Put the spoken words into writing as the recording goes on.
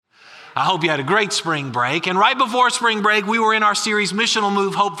I hope you had a great spring break. And right before spring break, we were in our series, Missional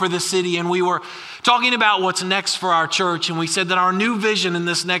Move, Hope for the City, and we were talking about what's next for our church. And we said that our new vision in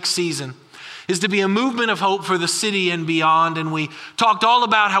this next season is to be a movement of hope for the city and beyond. And we talked all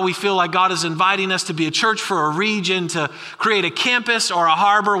about how we feel like God is inviting us to be a church for a region, to create a campus or a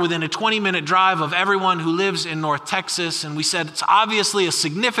harbor within a 20-minute drive of everyone who lives in North Texas. And we said it's obviously a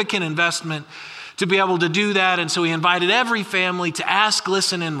significant investment to be able to do that. And so we invited every family to ask,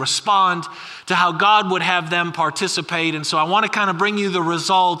 listen, and respond to how God would have them participate. And so I want to kind of bring you the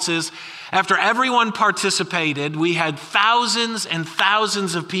results is after everyone participated, we had thousands and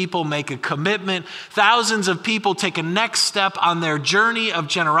thousands of people make a commitment, thousands of people take a next step on their journey of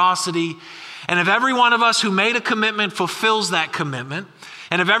generosity. And if every one of us who made a commitment fulfills that commitment,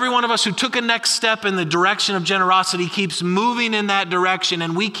 and if every one of us who took a next step in the direction of generosity keeps moving in that direction,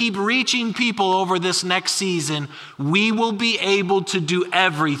 and we keep reaching people over this next season, we will be able to do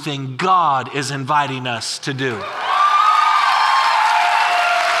everything God is inviting us to do.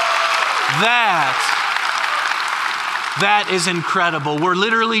 That is incredible. We're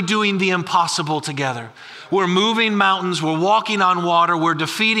literally doing the impossible together. We're moving mountains, we're walking on water, we're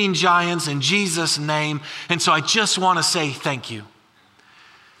defeating giants in Jesus' name. And so I just want to say thank you.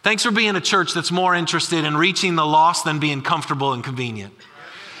 Thanks for being a church that's more interested in reaching the lost than being comfortable and convenient.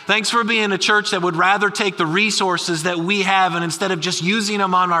 Thanks for being a church that would rather take the resources that we have and instead of just using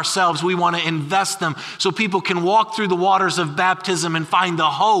them on ourselves, we want to invest them so people can walk through the waters of baptism and find the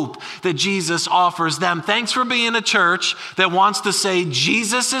hope that Jesus offers them. Thanks for being a church that wants to say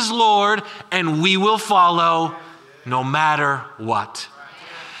Jesus is Lord and we will follow no matter what.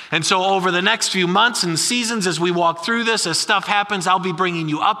 And so over the next few months and seasons as we walk through this, as stuff happens, I'll be bringing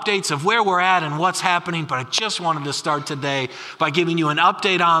you updates of where we're at and what's happening. But I just wanted to start today by giving you an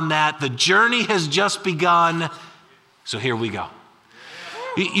update on that. The journey has just begun. So here we go.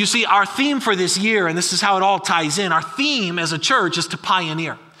 You see, our theme for this year, and this is how it all ties in, our theme as a church is to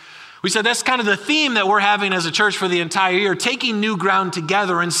pioneer. We said that's kind of the theme that we're having as a church for the entire year, taking new ground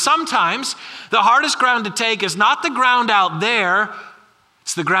together. And sometimes the hardest ground to take is not the ground out there,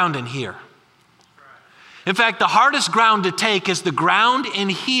 it's the ground in here. In fact, the hardest ground to take is the ground in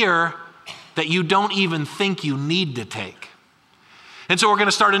here that you don't even think you need to take. And so we're going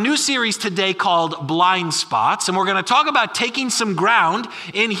to start a new series today called Blind Spots. And we're going to talk about taking some ground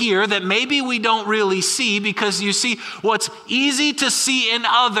in here that maybe we don't really see, because you see, what's easy to see in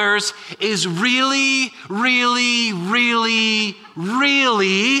others is really, really, really,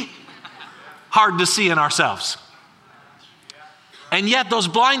 really hard to see in ourselves. And yet those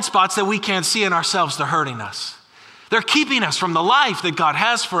blind spots that we can't see in ourselves, they're hurting us. They're keeping us from the life that God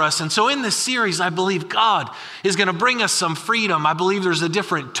has for us. And so in this series, I believe God is going to bring us some freedom. I believe there's a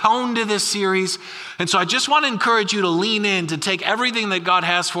different tone to this series. And so I just want to encourage you to lean in, to take everything that God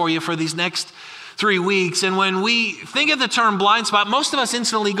has for you for these next 3 weeks. And when we think of the term blind spot, most of us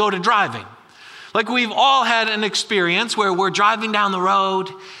instantly go to driving. Like we've all had an experience where we're driving down the road.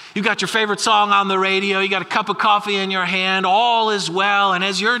 You got your favorite song on the radio. You got a cup of coffee in your hand. All is well. And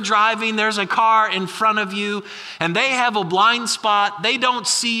as you're driving, there's a car in front of you and they have a blind spot. They don't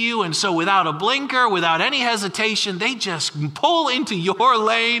see you. And so without a blinker, without any hesitation, they just pull into your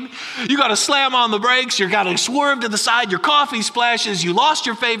lane. You got to slam on the brakes. You got to swerve to the side. Your coffee splashes. You lost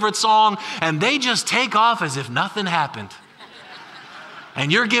your favorite song and they just take off as if nothing happened.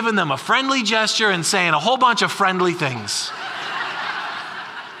 And you're giving them a friendly gesture and saying a whole bunch of friendly things.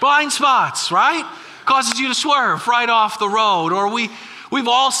 Blind spots, right? Causes you to swerve right off the road. Or we've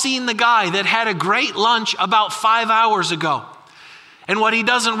all seen the guy that had a great lunch about 5 hours ago. And what he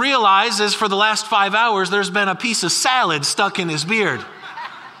doesn't realize is for the last 5 hours, there's been a piece of salad stuck in his beard.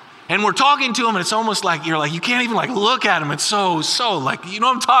 And we're talking to him and it's almost like, you can't even look at him. It's so you know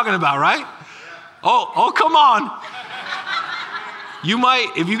what I'm talking about, right? Oh, come on. You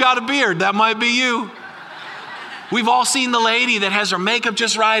might, if you got a beard, that might be you. We've all seen the lady that has her makeup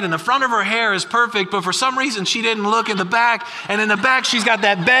just right and the front of her hair is perfect, but for some reason she didn't look in the back, and in the back she's got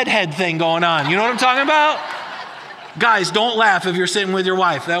that bedhead thing going on. You know what I'm talking about? Guys, don't laugh if you're sitting with your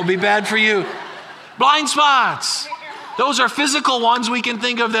wife. That would be bad for you. Blind spots. Those are physical ones we can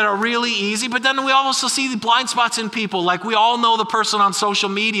think of that are really easy, but then we also see the blind spots in people. Like we all know the person on social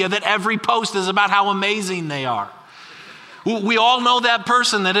media that every post is about how amazing they are. We all know that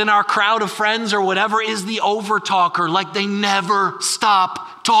person that in our crowd of friends or whatever is the over-talker, like they never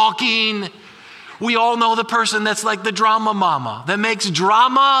stop talking. We all know the person that's like the drama mama, that makes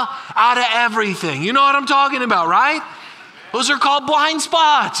drama out of everything. You know what I'm talking about, right? Those are called blind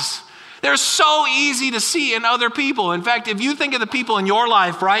spots. They're so easy to see in other people. In fact, if you think of the people in your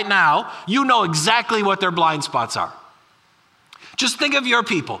life right now, you know exactly what their blind spots are. Just think of your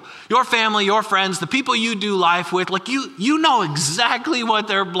people, your family, your friends, the people you do life with. Like you know exactly what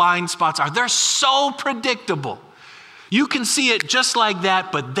their blind spots are. They're so predictable. You can see it just like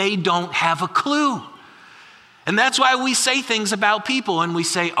that, but they don't have a clue. And that's why we say things about people and we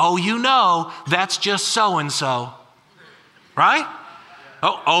say, oh, you know, that's just so-and-so, right?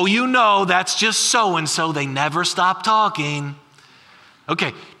 Oh, you know, that's just so-and-so. They never stop talking.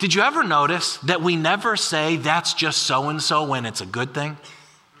 Okay, did you ever notice that we never say that's just so-and-so when it's a good thing?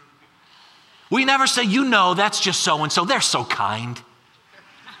 We never say, you know, that's just so-and-so. They're so kind.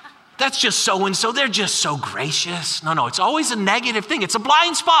 That's just so-and-so. They're just so gracious. No, it's always a negative thing. It's a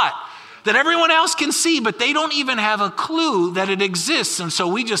blind spot that everyone else can see, but they don't even have a clue that it exists. And so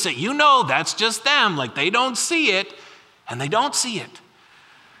we just say, you know, that's just them. Like they don't see it, and they don't see it.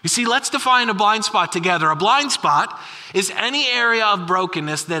 You see, let's define a blind spot together. A blind spot is any area of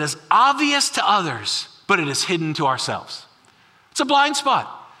brokenness that is obvious to others, but it is hidden to ourselves. It's a blind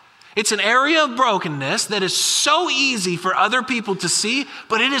spot. It's an area of brokenness that is so easy for other people to see,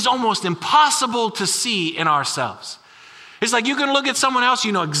 but it is almost impossible to see in ourselves. It's like you can look at someone else,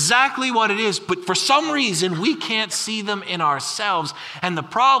 you know exactly what it is, but for some reason we can't see them in ourselves. And the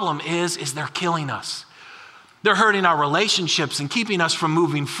problem is they're killing us. They're hurting our relationships and keeping us from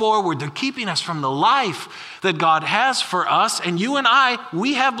moving forward. They're keeping us from the life that God has for us. And you and I,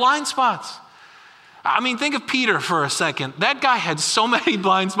 we have blind spots. I mean, think of Peter for a second. That guy had so many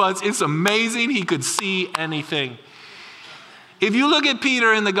blind spots. It's amazing he could see anything. If you look at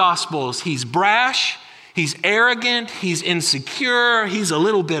Peter in the Gospels, he's brash, he's arrogant, he's insecure, he's a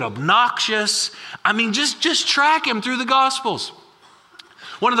little bit obnoxious. I mean, just track him through the Gospels.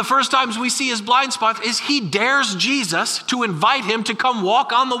 One of the first times we see his blind spots is he dares Jesus to invite him to come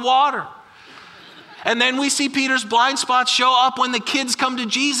walk on the water. And then we see Peter's blind spots show up when the kids come to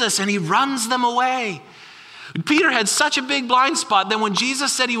Jesus and he runs them away. Peter had such a big blind spot that when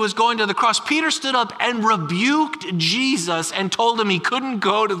Jesus said he was going to the cross, Peter stood up and rebuked Jesus and told him he couldn't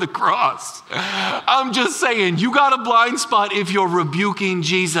go to the cross. I'm just saying, you got a blind spot if you're rebuking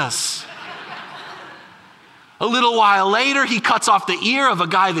Jesus. A little while later, he cuts off the ear of a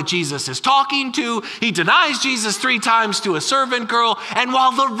guy that Jesus is talking to. He denies Jesus 3 times to a servant girl. And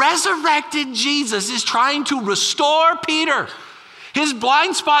while the resurrected Jesus is trying to restore Peter, his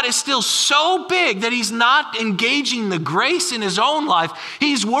blind spot is still so big that he's not engaging the grace in his own life.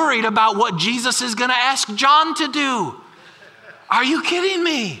 He's worried about what Jesus is going to ask John to do. Are you kidding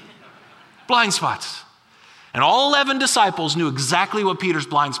me? Blind spots. And all 11 disciples knew exactly what Peter's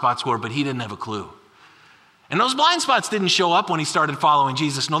blind spots were, but he didn't have a clue. And those blind spots didn't show up when he started following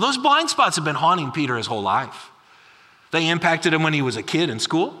Jesus. No, those blind spots have been haunting Peter his whole life. They impacted him when he was a kid in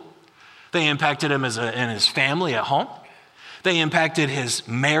school. They impacted him in his family at home. They impacted his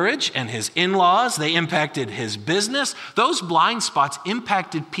marriage and his in-laws. They impacted his business. Those blind spots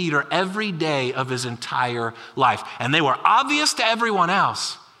impacted Peter every day of his entire life. And they were obvious to everyone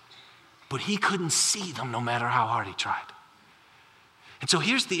else, but he couldn't see them no matter how hard he tried. And so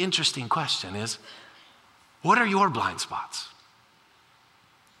here's the interesting question is, what are your blind spots?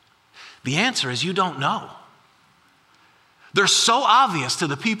 The answer is you don't know. They're so obvious to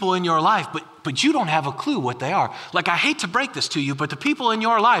the people in your life, but you don't have a clue what they are. Like, I hate to break this to you, but the people in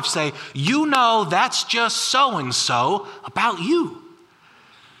your life say, you know that's just so-and-so about you.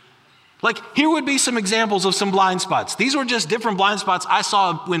 Like, here would be some examples of some blind spots. These were just different blind spots I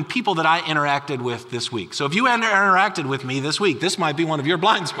saw when people that I interacted with this week. So if you interacted with me this week, this might be one of your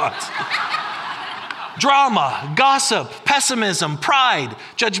blind spots. Drama, gossip, pessimism, pride,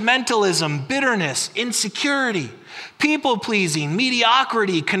 judgmentalism, bitterness, insecurity, people-pleasing,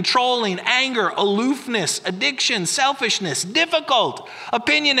 mediocrity, controlling, anger, aloofness, addiction, selfishness, difficult,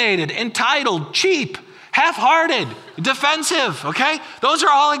 opinionated, entitled, cheap, half-hearted, defensive, okay? Those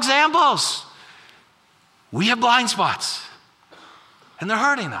are all examples. We have blind spots, and they're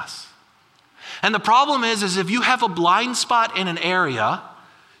hurting us. And the problem is if you have a blind spot in an area,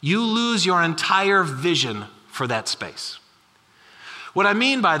 you lose your entire vision for that space. What I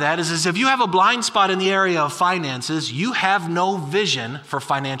mean by that is if you have a blind spot in the area of finances, you have no vision for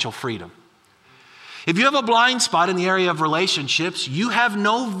financial freedom. If you have a blind spot in the area of relationships, you have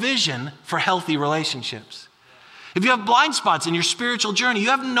no vision for healthy relationships. If you have blind spots in your spiritual journey, you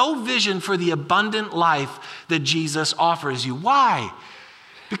have no vision for the abundant life that Jesus offers you. Why?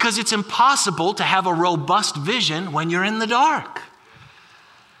 Because it's impossible to have a robust vision when you're in the dark.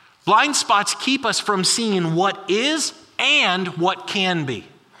 Blind spots keep us from seeing what is and what can be.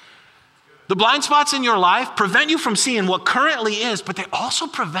 The blind spots in your life prevent you from seeing what currently is, but they also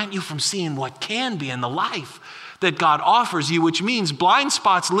prevent you from seeing what can be in the life that God offers you, which means blind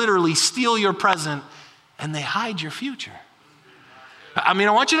spots literally steal your present and they hide your future. I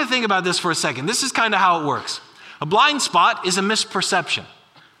want you to think about this for a second. This is kind of how it works. A blind spot is a misperception.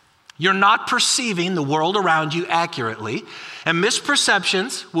 You're not perceiving the world around you accurately, and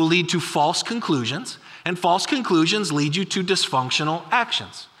misperceptions will lead to false conclusions, and false conclusions lead you to dysfunctional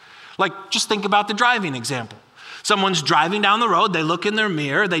actions. Like, just think about the driving example. Someone's driving down the road, they look in their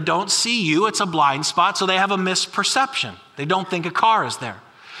mirror, they don't see you, it's a blind spot, so they have a misperception. They don't think a car is there.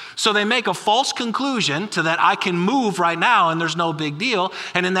 So they make a false conclusion to that I can move right now and there's no big deal.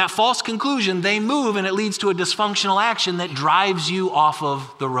 And in that false conclusion, they move and it leads to a dysfunctional action that drives you off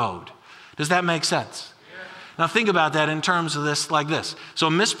of the road. Does that make sense? Yeah. Now think about that in terms of this like this. So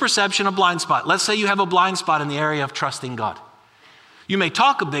misperception, a blind spot. Let's say you have a blind spot in the area of trusting God. You may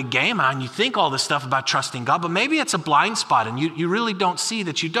talk a big game and you think all this stuff about trusting God, but maybe it's a blind spot and you really don't see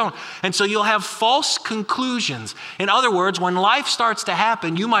that you don't. And so you'll have false conclusions. In other words, when life starts to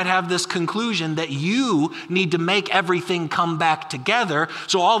happen, you might have this conclusion that you need to make everything come back together.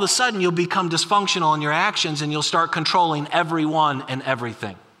 So all of a sudden you'll become dysfunctional in your actions and you'll start controlling everyone and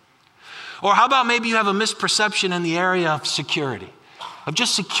everything. Or how about maybe you have a misperception in the area of security? Of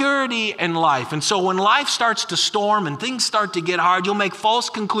just security in life. And so when life starts to storm and things start to get hard, you'll make false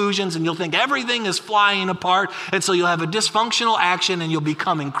conclusions and you'll think everything is flying apart. And so you'll have a dysfunctional action and you'll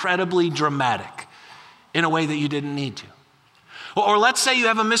become incredibly dramatic in a way that you didn't need to. Or let's say you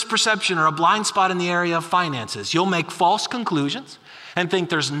have a misperception or a blind spot in the area of finances. You'll make false conclusions and think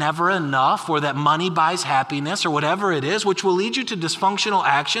there's never enough or that money buys happiness or whatever it is, which will lead you to dysfunctional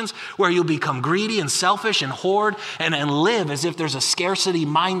actions where you'll become greedy and selfish and hoard and live as if there's a scarcity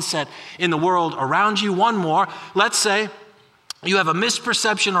mindset in the world around you. One more, let's say you have a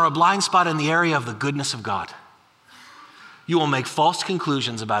misperception or a blind spot in the area of the goodness of God. You will make false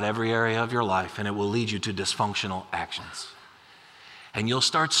conclusions about every area of your life and it will lead you to dysfunctional actions. And you'll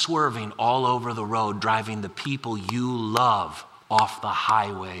start swerving all over the road, driving the people you love off the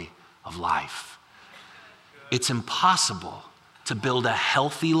highway of life. It's impossible to build a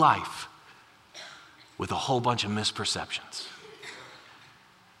healthy life with a whole bunch of misperceptions.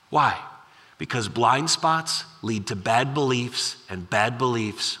 Why? Because blind spots lead to bad beliefs, and bad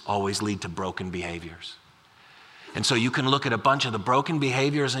beliefs always lead to broken behaviors. And so you can look at a bunch of the broken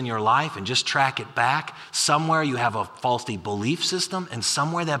behaviors in your life and just track it back. Somewhere you have a faulty belief system, and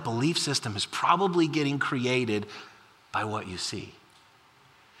somewhere that belief system is probably getting created by what you see.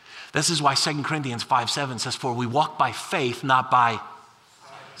 This is why 2 Corinthians 5:7 says, for we walk by faith, not by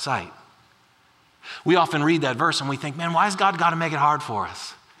sight. We often read that verse and we think, man, why has God got to make it hard for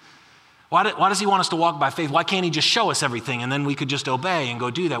us? Why does he want us to walk by faith? Why can't he just show us everything and then we could just obey and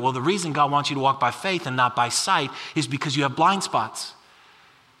go do that? Well, the reason God wants you to walk by faith and not by sight is because you have blind spots.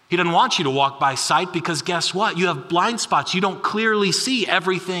 He doesn't want you to walk by sight because guess what? You have blind spots. You don't clearly see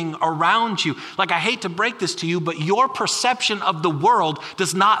everything around you. Like, I hate to break this to you, but your perception of the world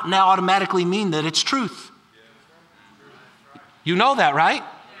does not now automatically mean that it's truth. You know that, right?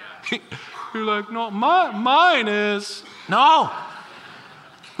 You're like, no, mine is. No.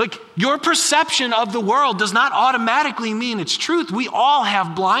 Like, your perception of the world does not automatically mean it's truth. We all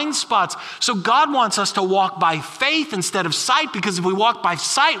have blind spots. So God wants us to walk by faith instead of sight, because if we walk by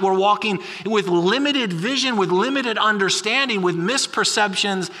sight, we're walking with limited vision, with limited understanding, with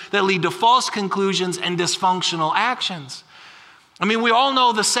misperceptions that lead to false conclusions and dysfunctional actions. I mean, we all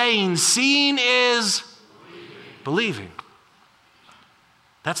know the saying, seeing is believing.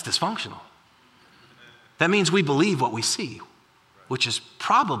 That's dysfunctional. That means we believe what we see, which is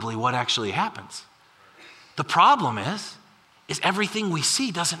probably what actually happens. The problem is everything we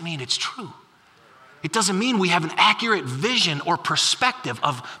see doesn't mean it's true. It doesn't mean we have an accurate vision or perspective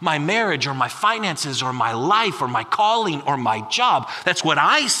of my marriage or my finances or my life or my calling or my job. That's what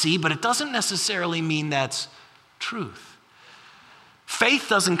I see, but it doesn't necessarily mean that's truth. Faith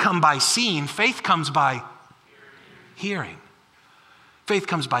doesn't come by seeing, faith comes by hearing. Faith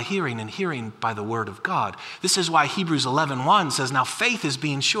comes by hearing, and hearing by the word of God. This is why Hebrews 11:1 says, now faith is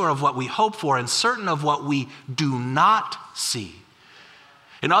being sure of what we hope for and certain of what we do not see.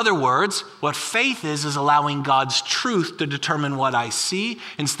 In other words, what faith is allowing God's truth to determine what I see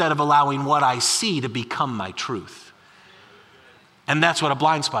instead of allowing what I see to become my truth. And that's what a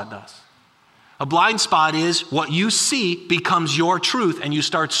blind spot does. A blind spot is what you see becomes your truth, and you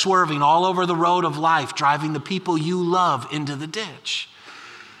start swerving all over the road of life, driving the people you love into the ditch.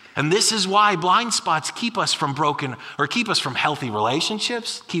 And this is why blind spots keep us from broken, or keep us from healthy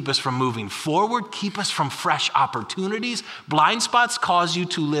relationships, keep us from moving forward, keep us from fresh opportunities. Blind spots cause you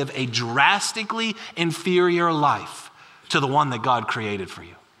to live a drastically inferior life to the one that God created for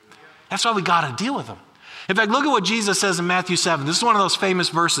you. That's why we got to deal with them. In fact, look at what Jesus says in Matthew 7. This is one of those famous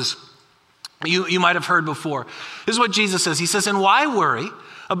verses. you might have heard before. This is what Jesus says. He says, and why worry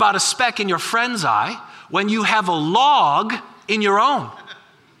about a speck in your friend's eye when you have a log in your own?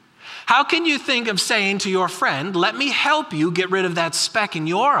 How can you think of saying to your friend, let me help you get rid of that speck in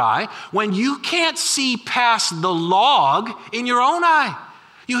your eye, when you can't see past the log in your own eye?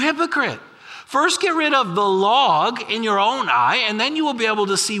 You hypocrite. First get rid of the log in your own eye, and then you will be able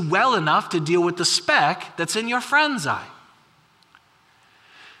to see well enough to deal with the speck that's in your friend's eye.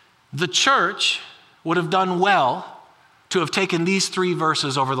 The church would have done well to have taken these 3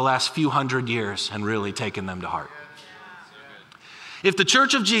 verses over the last few hundred years and really taken them to heart. If the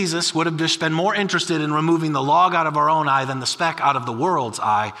church of Jesus would have just been more interested in removing the log out of our own eye than the speck out of the world's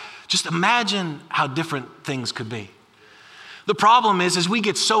eye, just imagine how different things could be. The problem is we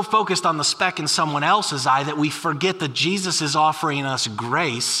get so focused on the speck in someone else's eye that we forget that Jesus is offering us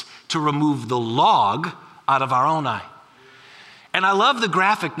grace to remove the log out of our own eye. And I love the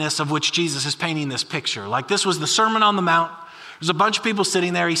graphicness of which Jesus is painting this picture. Like, this was the Sermon on the Mount. There's a bunch of people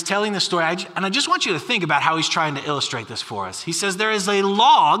sitting there. He's telling the story. And I just want you to think about how he's trying to illustrate this for us. He says, there is a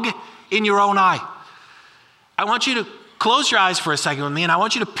log in your own eye. I want you to close your eyes for a second with me, and I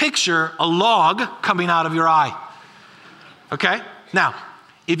want you to picture a log coming out of your eye. Okay? Now,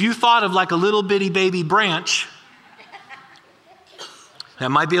 if you thought of like a little bitty baby branch, that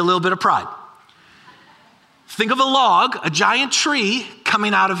might be a little bit of pride. Think of a log, a giant tree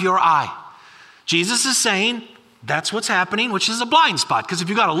coming out of your eye. Jesus is saying, that's what's happening, which is a blind spot. Because if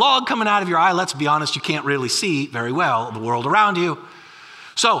you've got a log coming out of your eye, let's be honest, you can't really see very well the world around you.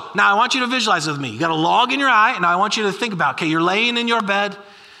 So now I want you to visualize with me. You got a log in your eye, and I want you to think about, okay, you're laying in your bed,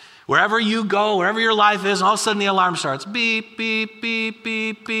 wherever you go, wherever your life is, and all of a sudden the alarm starts. Beep, beep, beep,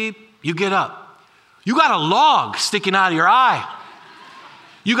 beep, beep. You get up. You got a log sticking out of your eye.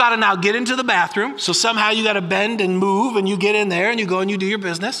 You got to now get into the bathroom. So somehow you got to bend and move, and you get in there, and you go and you do your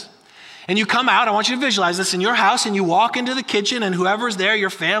business. And you come out, I want you to visualize this in your house, and you walk into the kitchen, and whoever's there, your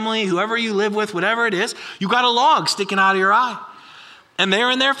family, whoever you live with, whatever it is, you got a log sticking out of your eye. And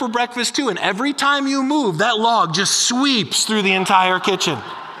they're in there for breakfast too. And every time you move, that log just sweeps through the entire kitchen.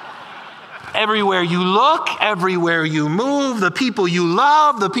 Everywhere you look, everywhere you move, the people you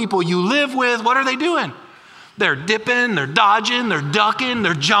love, the people you live with, what are they doing? They're dipping, they're dodging, they're ducking,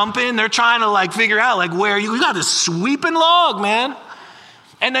 they're jumping, they're trying to figure out where you got this sweeping log, man.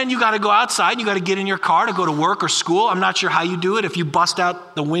 And then you got to go outside, you got to get in your car to go to work or school. I'm not sure how you do it, if you bust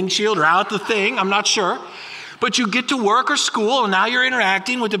out the windshield or out the thing, I'm not sure. But you get to work or school, and now you're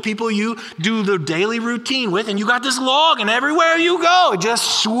interacting with the people you do the daily routine with, and you got this log, and everywhere you go,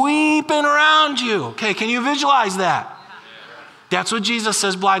 just sweeping around you. Okay, can you visualize that? That's what Jesus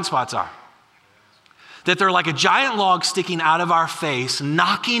says blind spots are. That they're like a giant log sticking out of our face,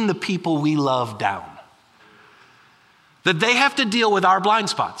 knocking the people we love down. That they have to deal with our blind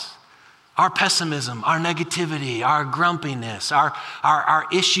spots, our pessimism, our negativity, our grumpiness, our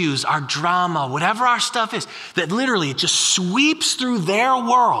issues, our drama, whatever our stuff is, that literally it just sweeps through their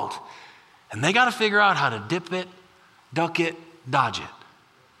world. And they got to figure out how to dip it, duck it, dodge it.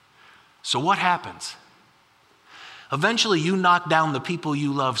 So what happens? Eventually you knock down the people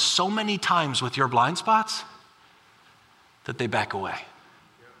you love so many times with your blind spots that they back away.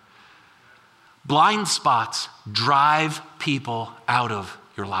 Blind spots drive people out of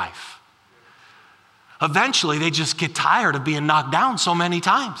your life. Eventually, they just get tired of being knocked down so many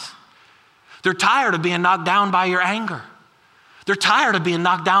times. They're tired of being knocked down by your anger. They're tired of being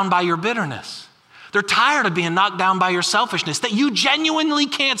knocked down by your bitterness. They're tired of being knocked down by your selfishness that you genuinely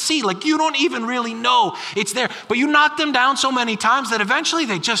can't see. You don't even really know it's there. But you knock them down so many times that eventually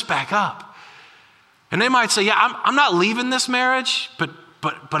they just back up. And they might say, yeah, I'm not leaving this marriage, but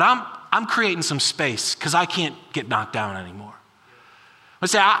I'm creating some space because I can't get knocked down anymore. I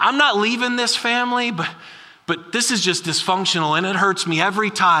say, I'm not leaving this family, but this is just dysfunctional and it hurts me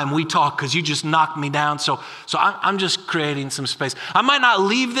every time we talk because you just knocked me down. So I'm just creating some space. I might not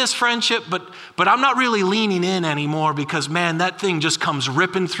leave this friendship, but I'm not really leaning in anymore because, man, that thing just comes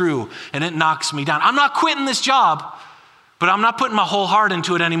ripping through and it knocks me down. I'm not quitting this job, but I'm not putting my whole heart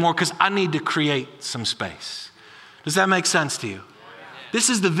into it anymore because I need to create some space. Does that make sense to you?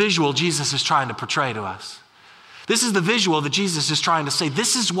 This is the visual Jesus is trying to portray to us. This is the visual that Jesus is trying to say,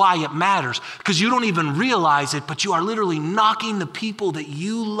 this is why it matters, because you don't even realize it, but you are literally knocking the people that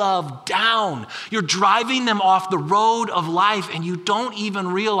you love down. You're driving them off the road of life and you don't even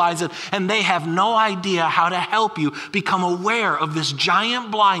realize it, and they have no idea how to help you become aware of this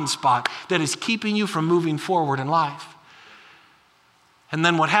giant blind spot that is keeping you from moving forward in life. And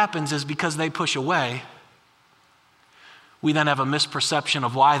then what happens is because they push away, We then have a misperception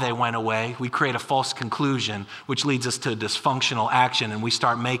of why they went away. We create a false conclusion, which leads us to dysfunctional action, and we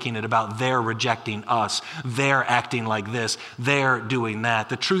start making it about they're rejecting us, they're acting like this, they're doing that.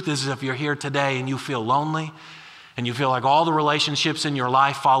 The truth is, if you're here today and you feel lonely, and you feel like all the relationships in your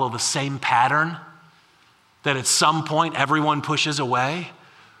life follow the same pattern, that at some point everyone pushes away,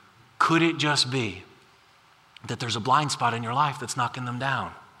 could it just be that there's a blind spot in your life that's knocking them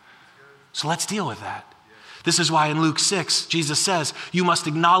down? So let's deal with that. This is why in Luke 6, Jesus says, you must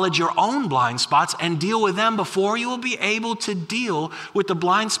acknowledge your own blind spots and deal with them before you will be able to deal with the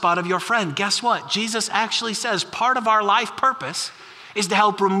blind spot of your friend. Guess what? Jesus actually says part of our life purpose is to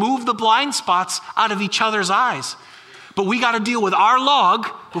help remove the blind spots out of each other's eyes. But we got to deal with our log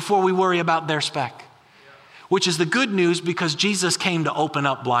before we worry about their speck, which is the good news because Jesus came to open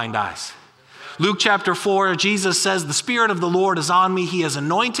up blind eyes. Luke chapter 4, Jesus says, the Spirit of the Lord is on me. He has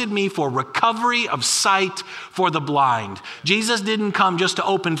anointed me for recovery of sight for the blind. Jesus didn't come just to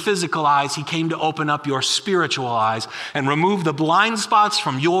open physical eyes. He came to open up your spiritual eyes and remove the blind spots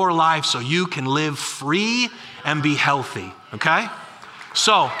from your life so you can live free and be healthy, okay?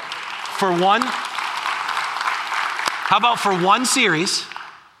 So, how about for one series,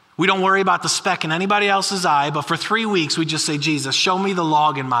 we don't worry about the speck in anybody else's eye, but for 3 weeks, we just say, Jesus, show me the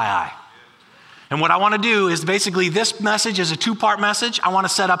log in my eye. And what I want to do is basically this message is a 2-part message. I want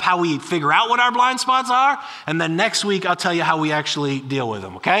to set up how we figure out what our blind spots are. And then next week, I'll tell you how we actually deal with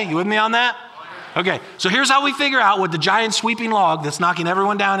them. Okay? You with me on that? Okay. So here's how we figure out what the giant sweeping log that's knocking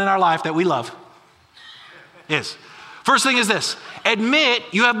everyone down in our life that we love is. First thing is this. Admit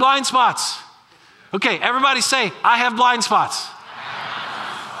you have blind spots. Okay. Everybody say, I have blind spots.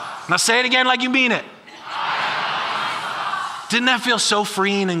 Now say it again like you mean it. Didn't that feel so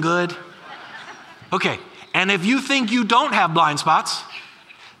freeing and good? Okay, and if you think you don't have blind spots,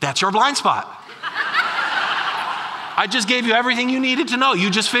 that's your blind spot. I just gave you everything you needed to know. You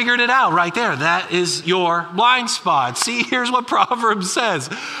just figured it out right there. That is your blind spot. See, here's what Proverbs says.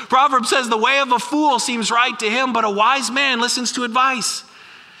 Proverbs says, the way of a fool seems right to him, but a wise man listens to advice.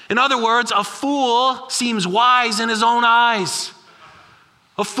 In other words, a fool seems wise in his own eyes.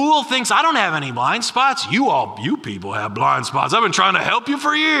 A fool thinks, I don't have any blind spots. You people have blind spots. I've been trying to help you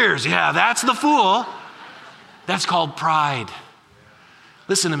for years. Yeah, that's the fool. That's called pride.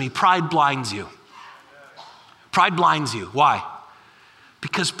 Listen to me, pride blinds you. Pride blinds you. Why?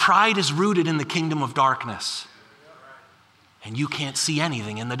 Because pride is rooted in the kingdom of darkness. And you can't see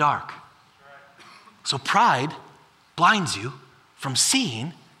anything in the dark. So pride blinds you from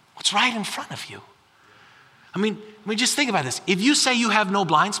seeing what's right in front of you. I mean, just think about this. If you say you have no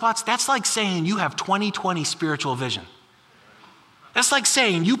blind spots, that's like saying you have 20/20 spiritual vision. That's like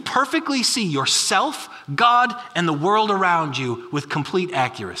saying you perfectly see yourself, God, and the world around you with complete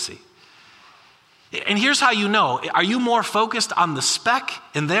accuracy. And here's how you know. Are you more focused on the speck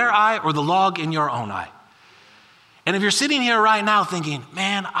in their eye or the log in your own eye? And if you're sitting here right now thinking,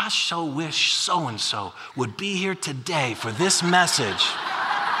 man, I so wish so-and-so would be here today for this message.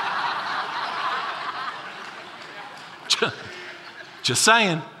 Just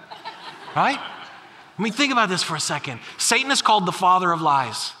saying, right? I mean, think about this for a second. Satan is called the father of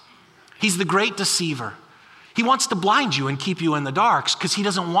lies. He's the great deceiver. He wants to blind you and keep you in the dark because he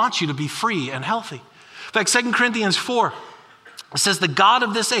doesn't want you to be free and healthy. In fact, 2 Corinthians 4, it says the God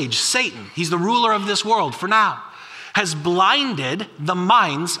of this age, Satan, he's the ruler of this world for now, has blinded the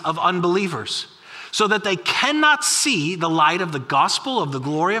minds of unbelievers so that they cannot see the light of the gospel of the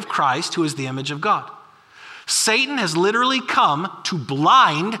glory of Christ, who is the image of God. Satan has literally come to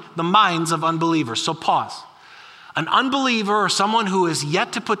blind the minds of unbelievers. So pause. An unbeliever or someone who is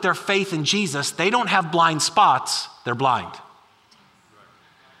yet to put their faith in Jesus, they don't have blind spots, they're blind.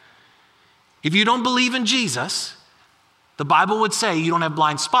 If you don't believe in Jesus, the Bible would say you don't have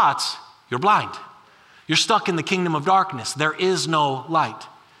blind spots, you're blind. You're stuck in the kingdom of darkness. There is no light.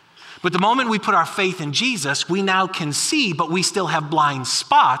 But the moment we put our faith in Jesus, we now can see, but we still have blind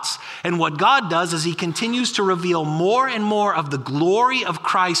spots. And what God does is he continues to reveal more and more of the glory of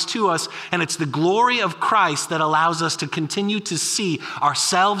Christ to us. And it's the glory of Christ that allows us to continue to see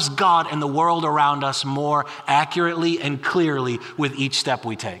ourselves, God, and the world around us more accurately and clearly with each step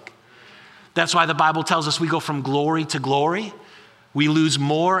we take. That's why the Bible tells us we go from glory to glory. We lose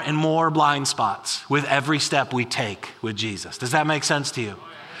more and more blind spots with every step we take with Jesus. Does that make sense to you?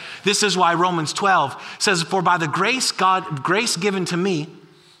 This is why Romans 12 says, for by the grace given to me,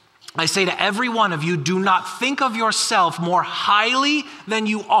 I say to every one of you, do not think of yourself more highly than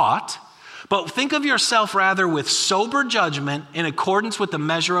you ought, but think of yourself rather with sober judgment in accordance with the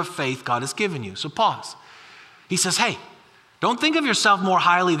measure of faith God has given you. So pause. He says, hey, don't think of yourself more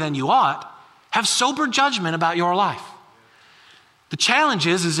highly than you ought. Have sober judgment about your life. The challenge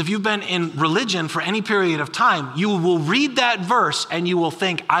is if you've been in religion for any period of time, you will read that verse and you will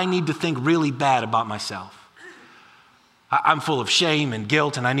think, I need to think really bad about myself. I'm full of shame and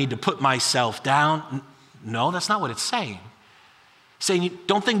guilt and I need to put myself down. No, that's not what it's saying. It's saying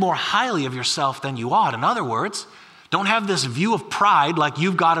don't think more highly of yourself than you ought. In other words, don't have this view of pride like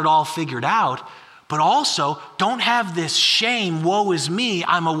you've got it all figured out, but also don't have this shame, woe is me,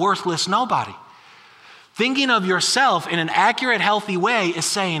 I'm a worthless nobody. Thinking of yourself in an accurate, healthy way is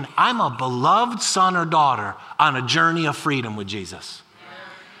saying, I'm a beloved son or daughter on a journey of freedom with Jesus.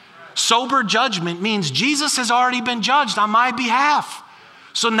 Sober judgment means Jesus has already been judged on my behalf.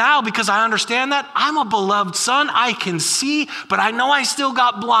 So now, because I understand that, I'm a beloved son, I can see, but I know I still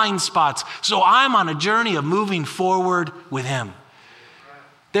got blind spots. So I'm on a journey of moving forward with him.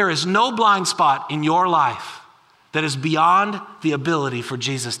 There is no blind spot in your life that is beyond the ability for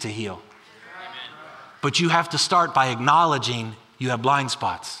Jesus to heal. But you have to start by acknowledging you have blind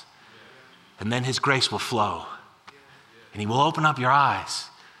spots. And then his grace will flow. And he will open up your eyes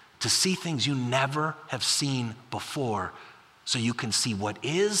to see things you never have seen before, so you can see what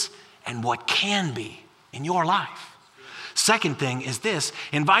is and what can be in your life. Second thing is this: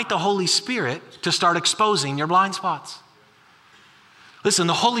 invite the Holy Spirit to start exposing your blind spots. Listen,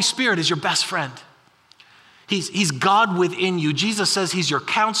 the Holy Spirit is your best friend. He's God within you. Jesus says he's your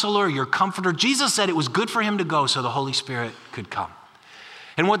counselor, your comforter. Jesus said it was good for him to go so the Holy Spirit could come.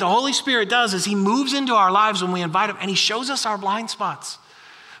 And what the Holy Spirit does is he moves into our lives when we invite him, and he shows us our blind spots.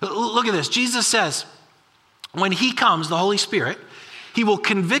 Look at this. Jesus says, when he comes, the Holy Spirit, he will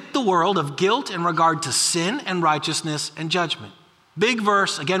convict the world of guilt in regard to sin and righteousness and judgment. Big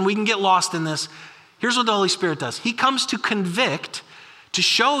verse. Again, we can get lost in this. Here's what the Holy Spirit does. He comes to convict, to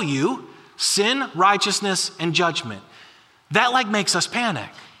show you sin, righteousness, and judgment. That makes us panic.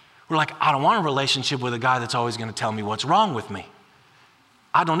 We're like, I don't want a relationship with a guy that's always going to tell me what's wrong with me.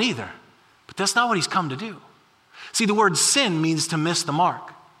 I don't either. But that's not what he's come to do. See, the word sin means to miss the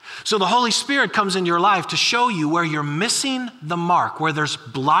mark. So the Holy Spirit comes into your life to show you where you're missing the mark, where there's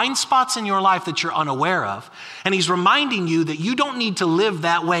blind spots in your life that you're unaware of. And he's reminding you that you don't need to live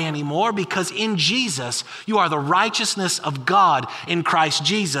that way anymore, because in Jesus, you are the righteousness of God in Christ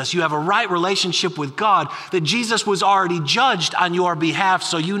Jesus. You have a right relationship with God, that Jesus was already judged on your behalf,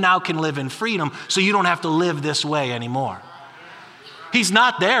 so you now can live in freedom, so you don't have to live this way anymore. He's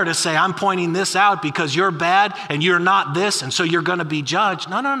not there to say, I'm pointing this out because you're bad and you're not this, and so you're going to be judged.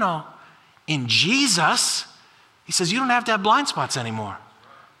 No. In Jesus, he says you don't have to have blind spots anymore,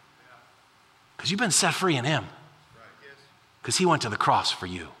 because you've been set free in him, because he went to the cross for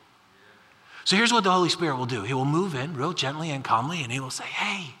you. So here's what the Holy Spirit will do. He will move in real gently and calmly, and he will say,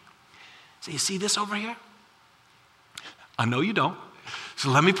 hey, so you see this over here? I know you don't,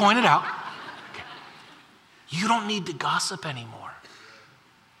 so let me point it out. Okay. You don't need to gossip anymore.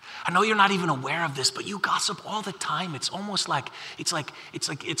 I know you're not even aware of this, but you gossip all the time. It's almost like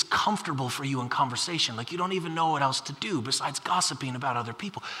it's comfortable for you in conversation. Like you don't even know what else to do besides gossiping about other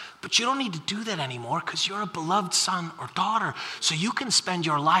people. But you don't need to do that anymore, because you're a beloved son or daughter. So you can spend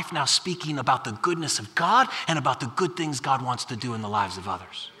your life now speaking about the goodness of God and about the good things God wants to do in the lives of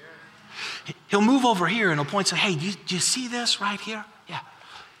others. He'll move over here and he'll point and say, hey, do you see this right here? Yeah.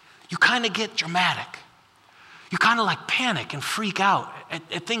 You kind of get dramatic. You kind of panic and freak out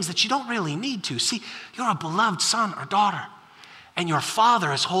at things that you don't really need to. See, you're a beloved son or daughter, and your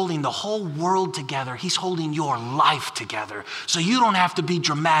Father is holding the whole world together. He's holding your life together, so you don't have to be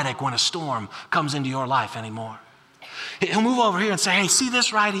dramatic when a storm comes into your life anymore. He'll move over here and say, hey, see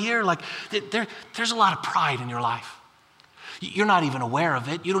this right here? There's a lot of pride in your life. You're not even aware of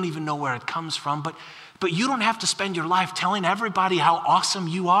it. You don't even know where it comes from, but you don't have to spend your life telling everybody how awesome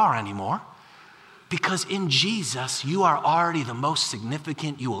you are anymore. Because in Jesus, you are already the most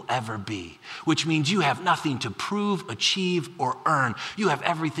significant you will ever be, which means you have nothing to prove, achieve, or earn. You have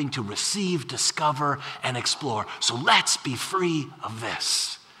everything to receive, discover, and explore. So let's be free of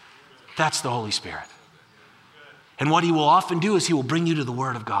this. That's the Holy Spirit. And what he will often do is he will bring you to the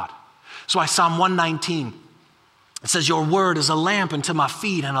Word of God. So Psalm 119, it says, your word is a lamp unto my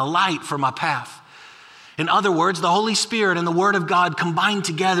feet and a light for my path. In other words, the Holy Spirit and the Word of God combine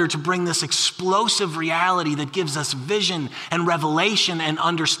together to bring this explosive reality that gives us vision and revelation and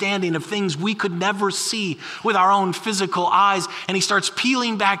understanding of things we could never see with our own physical eyes. And he starts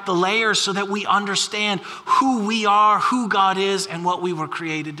peeling back the layers so that we understand who we are, who God is, and what we were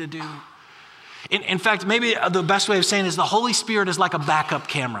created to do. In fact, maybe the best way of saying it is the Holy Spirit is like a backup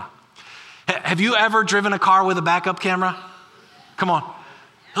camera. Have you ever driven a car with a backup camera? Come on.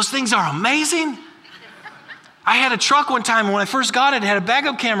 Those things are amazing. I had a truck one time, and when I first got it, it had a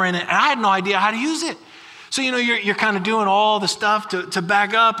backup camera in it, and I had no idea how to use it. So, you're kind of doing all the stuff to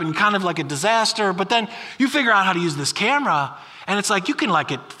back up and kind of like a disaster, but then you figure out how to use this camera, and it's like you can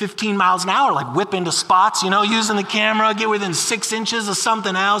like at 15 miles an hour, like whip into spots, using the camera, get within 6 inches of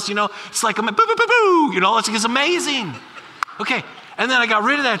something else, it's like, it's amazing. Okay, and then I got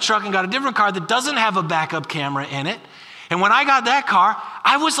rid of that truck and got a different car that doesn't have a backup camera in it, and when I got that car,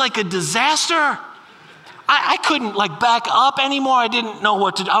 I was like a disaster. I couldn't like back up anymore. I didn't know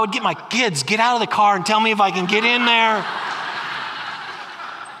what to do. I would get my kids, get out of the car and tell me if I can get in there.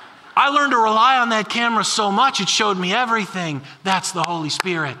 I learned to rely on that camera so much, it showed me everything. That's the Holy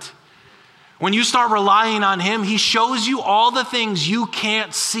Spirit. When you start relying on him, he shows you all the things you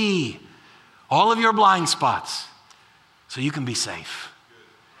can't see, all of your blind spots, so you can be safe.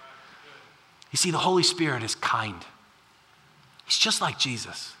 You see, the Holy Spirit is kind. He's just like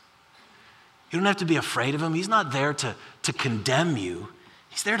Jesus. You don't have to be afraid of him. He's not there to condemn you.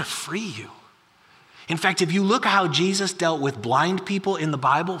 He's there to free you. In fact, if you look how Jesus dealt with blind people in the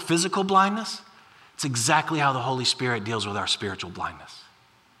Bible, physical blindness, it's exactly how the Holy Spirit deals with our spiritual blindness.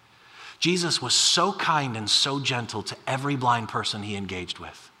 Jesus was so kind and so gentle to every blind person he engaged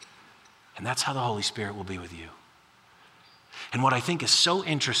with. And that's how the Holy Spirit will be with you. And what I think is so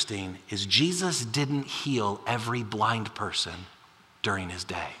interesting is Jesus didn't heal every blind person during his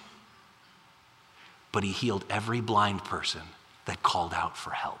day. But he healed every blind person that called out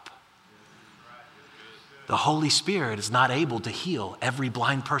for help. The Holy Spirit is not able to heal every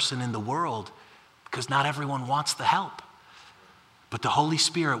blind person in the world because not everyone wants the help. But the Holy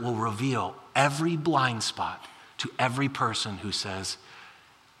Spirit will reveal every blind spot to every person who says,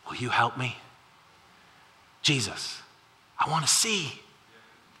 will you help me? Jesus, I want to see.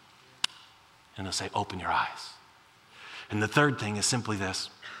 And he'll say, open your eyes. And the third thing is simply this.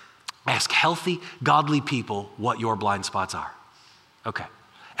 Ask healthy, godly people what your blind spots are. Okay.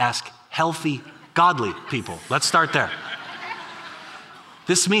 Ask healthy, godly people. Let's start there.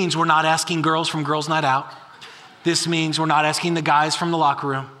 This means we're not asking girls from Girls Night Out. This means we're not asking the guys from the locker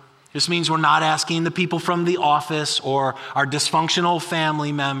room. This means we're not asking the people from the office or our dysfunctional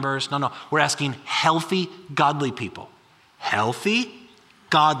family members. No. We're asking healthy, godly people. Healthy,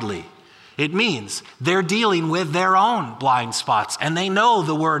 godly. It means they're dealing with their own blind spots and they know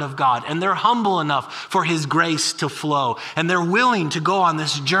the word of God and they're humble enough for his grace to flow and they're willing to go on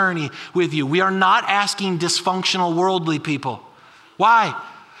this journey with you. We are not asking dysfunctional worldly people. Why?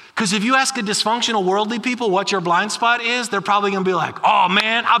 Because if you ask a dysfunctional worldly people what your blind spot is, they're probably going to be like, oh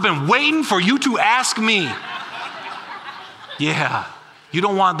man, I've been waiting for you to ask me. Yeah, you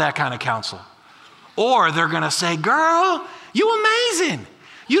don't want that kind of counsel. Or they're going to say, girl, you amazing.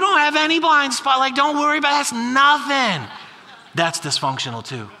 You don't have any blind spot. Like, don't worry about it. That's nothing. That's dysfunctional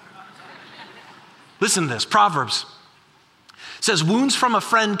too. Listen to this. Proverbs says, wounds from a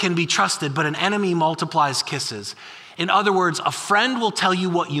friend can be trusted, but an enemy multiplies kisses. In other words, a friend will tell you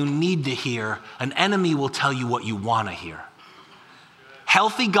what you need to hear. An enemy will tell you what you want to hear.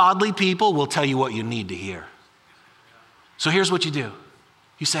 Healthy, godly people will tell you what you need to hear. So here's what you do.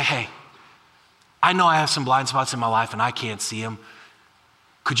 You say, hey, I know I have some blind spots in my life and I can't see them.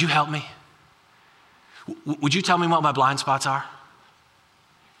 Could you help me? Would you tell me what my blind spots are?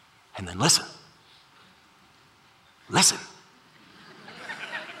 And then listen. Listen.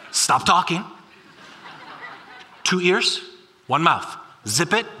 Stop talking. 2 ears, 1 mouth.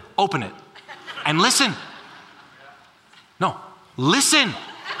 Zip it, open it, and listen. No, listen.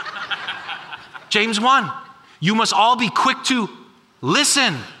 James 1, you must all be quick to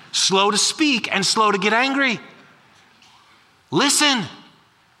listen, slow to speak, and slow to get angry. Listen.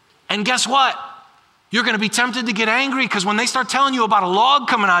 And guess what? You're going to be tempted to get angry because when they start telling you about a log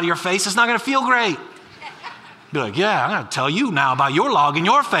coming out of your face, it's not going to feel great. Be like, yeah, I'm going to tell you now about your log in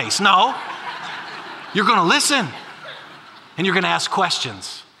your face. No. You're going to listen. And you're going to ask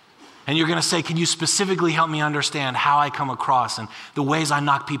questions. And you're going to say, can you specifically help me understand how I come across and the ways I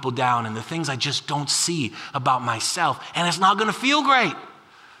knock people down and the things I just don't see about myself? And it's not going to feel great.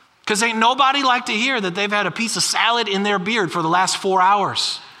 Because ain't nobody like to hear that they've had a piece of salad in their beard for the last 4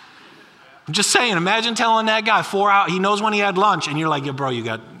 hours. I'm just saying, imagine telling that guy 4 hours, he knows when he had lunch, and you're like, yeah, bro, you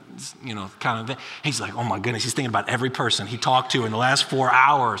got, kind of thing. He's like, oh my goodness, he's thinking about every person he talked to in the last 4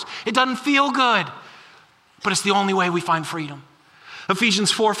 hours. It doesn't feel good, but it's the only way we find freedom.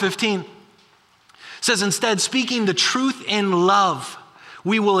 Ephesians 4:15 says, instead, speaking the truth in love,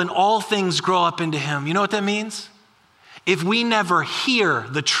 we will in all things grow up into him. You know what that means? If we never hear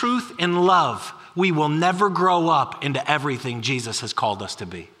the truth in love, we will never grow up into everything Jesus has called us to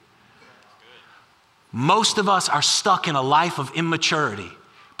be. Most of us are stuck in a life of immaturity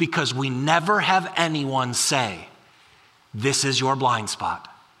because we never have anyone say, this is your blind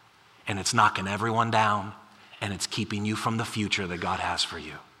spot, and it's knocking everyone down and it's keeping you from the future that God has for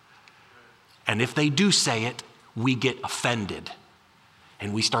you. And if they do say it, we get offended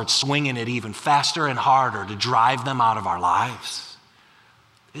and we start swinging it even faster and harder to drive them out of our lives.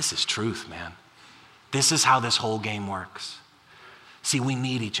 This is truth, man. This is how this whole game works. See, we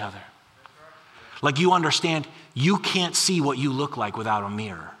need each other. Like, you understand, you can't see what you look like without a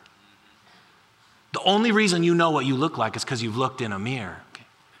mirror. The only reason you know what you look like is because you've looked in a mirror. Okay?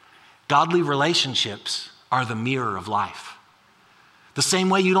 Godly relationships are the mirror of life. The same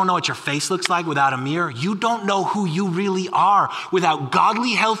way you don't know what your face looks like without a mirror, you don't know who you really are without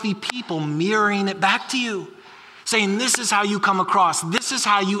godly, healthy people mirroring it back to you. Saying, this is how you come across, this is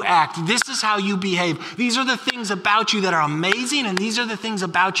how you act, this is how you behave. These are the things about you that are amazing, and these are the things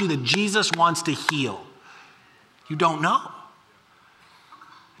about you that Jesus wants to heal. You don't know.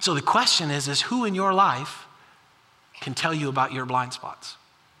 So the question is who in your life can tell you about your blind spots?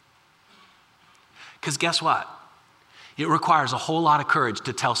 Because guess what? It requires a whole lot of courage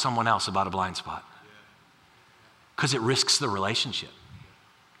to tell someone else about a blind spot. Because it risks the relationship.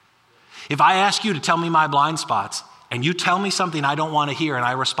 If I ask you to tell me my blind spots and you tell me something I don't want to hear and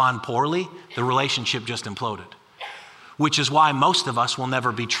I respond poorly, the relationship just imploded. Which is why most of us will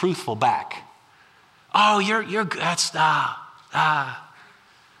never be truthful back. Oh, you're that's that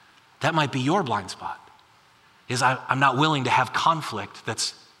might be your blind spot. Is I'm not willing to have conflict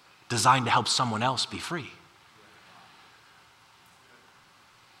that's designed to help someone else be free.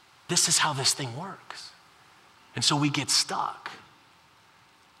 This is how this thing works. And so we get stuck.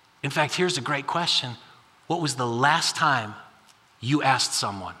 In fact, here's a great question. What was the last time you asked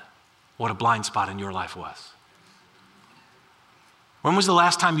someone what a blind spot in your life was? When was the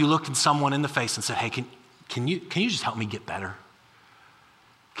last time you looked at someone in the face and said, hey, can you just help me get better?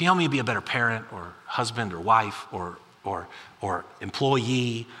 Can you help me be a better parent or husband or wife or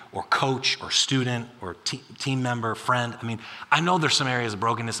employee or coach or student or team member, friend? I mean, I know there's some areas of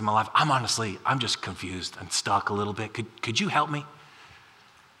brokenness in my life. I'm just confused and stuck a little bit. Could you help me?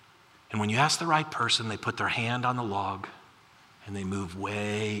 And when you ask the right person, they put their hand on the log and they move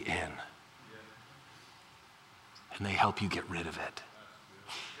way in. And they help you get rid of it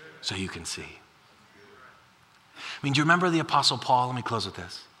so you can see. I mean, do you remember the Apostle Paul? Let me close with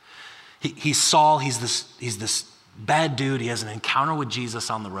this. He's Saul. He's this bad dude. He has an encounter with Jesus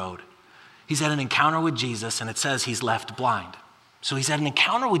on the road. He's had an encounter with Jesus, and it says he's left blind. So he's had an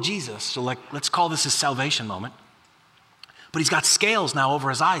encounter with Jesus. So let's call this his salvation moment. But he's got scales now over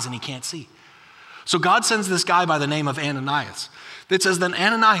his eyes, and he can't see. So God sends this guy by the name of Ananias. It says, then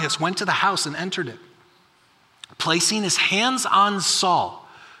Ananias went to the house and entered it, placing his hands on Saul.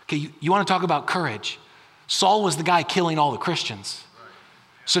 Okay, you want to talk about courage. Saul was the guy killing all the Christians.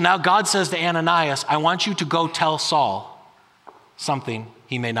 So now God says to Ananias, I want you to go tell Saul something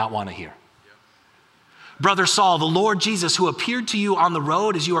he may not want to hear. Brother Saul, the Lord Jesus, who appeared to you on the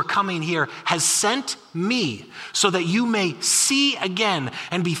road as you are coming here, has sent me so that you may see again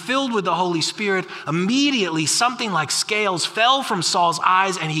and be filled with the Holy Spirit. Immediately, something like scales fell from Saul's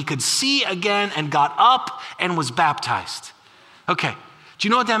eyes and he could see again and got up and was baptized. Okay, do you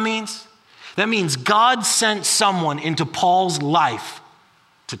know what that means? That means God sent someone into Paul's life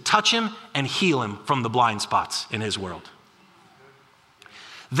to touch him and heal him from the blind spots in his world.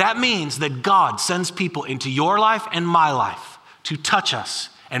 That means that God sends people into your life and my life to touch us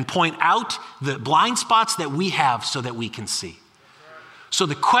and point out the blind spots that we have so that we can see. So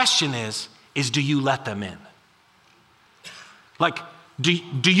the question is do you let them in? Like, do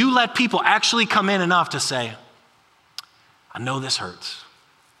you let people actually come in enough to say, I know this hurts,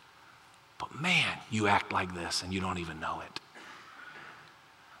 but man, you act like this and you don't even know it.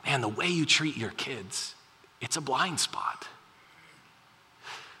 Man, the way you treat your kids, it's a blind spot.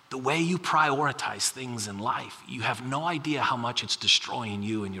 The way you prioritize things in life, you have no idea how much it's destroying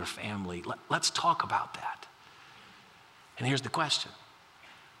you and your family. Let's talk about that. And here's the question.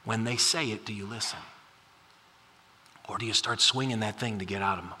 When they say it, do you listen? Or do you start swinging that thing to get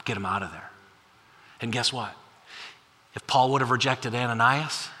them out of there? And guess what? If Paul would have rejected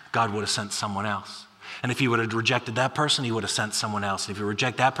Ananias, God would have sent someone else. And if he would have rejected that person, he would have sent someone else. And if he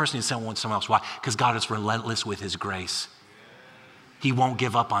reject that person, he'd send someone else. Why? Because God is relentless with his grace. He won't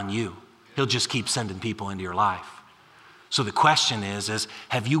give up on you. He'll just keep sending people into your life. So the question is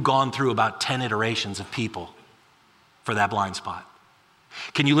have you gone through about 10 iterations of people for that blind spot?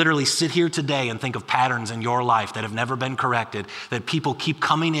 Can you literally sit here today and think of patterns in your life that have never been corrected, that people keep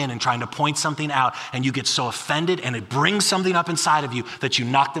coming in and trying to point something out, and you get so offended and it brings something up inside of you that you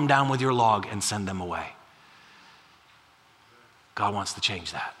knock them down with your log and send them away? God wants to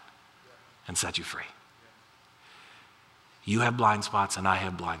change that and set you free. You have blind spots and I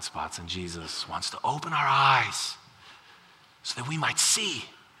have blind spots, and Jesus wants to open our eyes so that we might see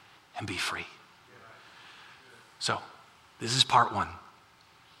and be free. So, this is part one.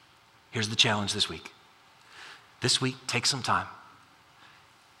 Here's the challenge this week. This week, take some time.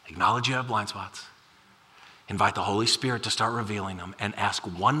 Acknowledge you have blind spots. Invite the Holy Spirit to start revealing them, and ask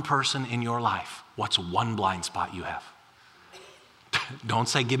one person in your life, what's one blind spot you have? Don't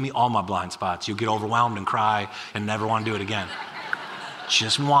say, give me all my blind spots. You'll get overwhelmed and cry and never want to do it again.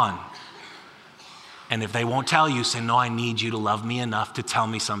 Just one. And if they won't tell you, say, no, I need you to love me enough to tell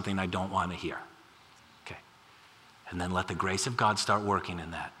me something I don't want to hear. Okay. And then let the grace of God start working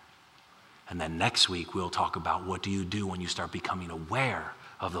in that. And then next week, we'll talk about what do you do when you start becoming aware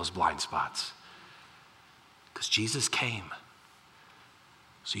of those blind spots. Because Jesus came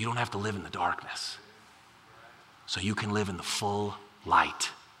so you don't have to live in the darkness. So you can live in the full light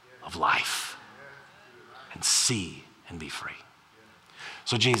of life and see and be free.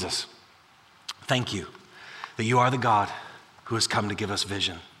 So Jesus, thank you that you are the God who has come to give us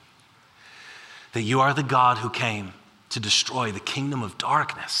vision. That you are the God who came to destroy the kingdom of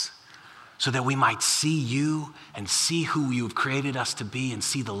darkness so that we might see you and see who you have created us to be and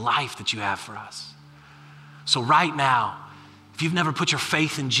see the life that you have for us. So right now, if you've never put your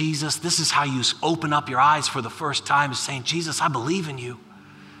faith in Jesus, this is how you open up your eyes for the first time, is saying, Jesus, I believe in you.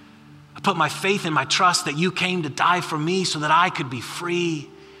 I put my faith and my trust that you came to die for me so that I could be free.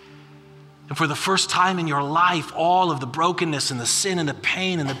 And for the first time in your life, all of the brokenness and the sin and the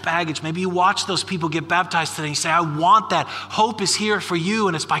pain and the baggage, maybe you watch those people get baptized today and you say, I want that. Hope is here for you,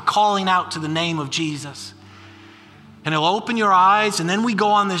 and it's by calling out to the name of Jesus. And he'll open your eyes, and then we go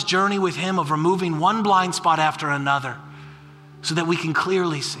on this journey with him of removing one blind spot after another so that we can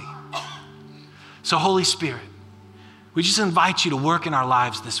clearly see. So Holy Spirit, we just invite you to work in our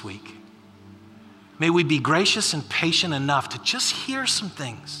lives this week. May we be gracious and patient enough to just hear some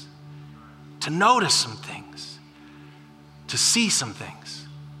things, to notice some things, to see some things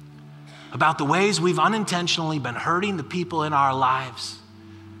about the ways we've unintentionally been hurting the people in our lives,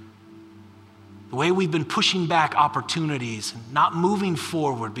 the way we've been pushing back opportunities and not moving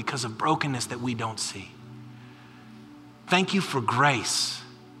forward because of brokenness that we don't see. Thank you for grace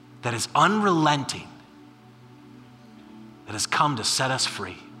that is unrelenting, that has come to set us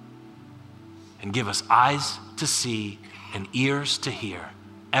free and give us eyes to see and ears to hear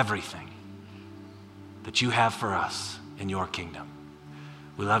everything that you have for us in your kingdom.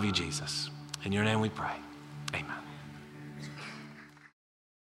 We love you, Jesus. In your name we pray.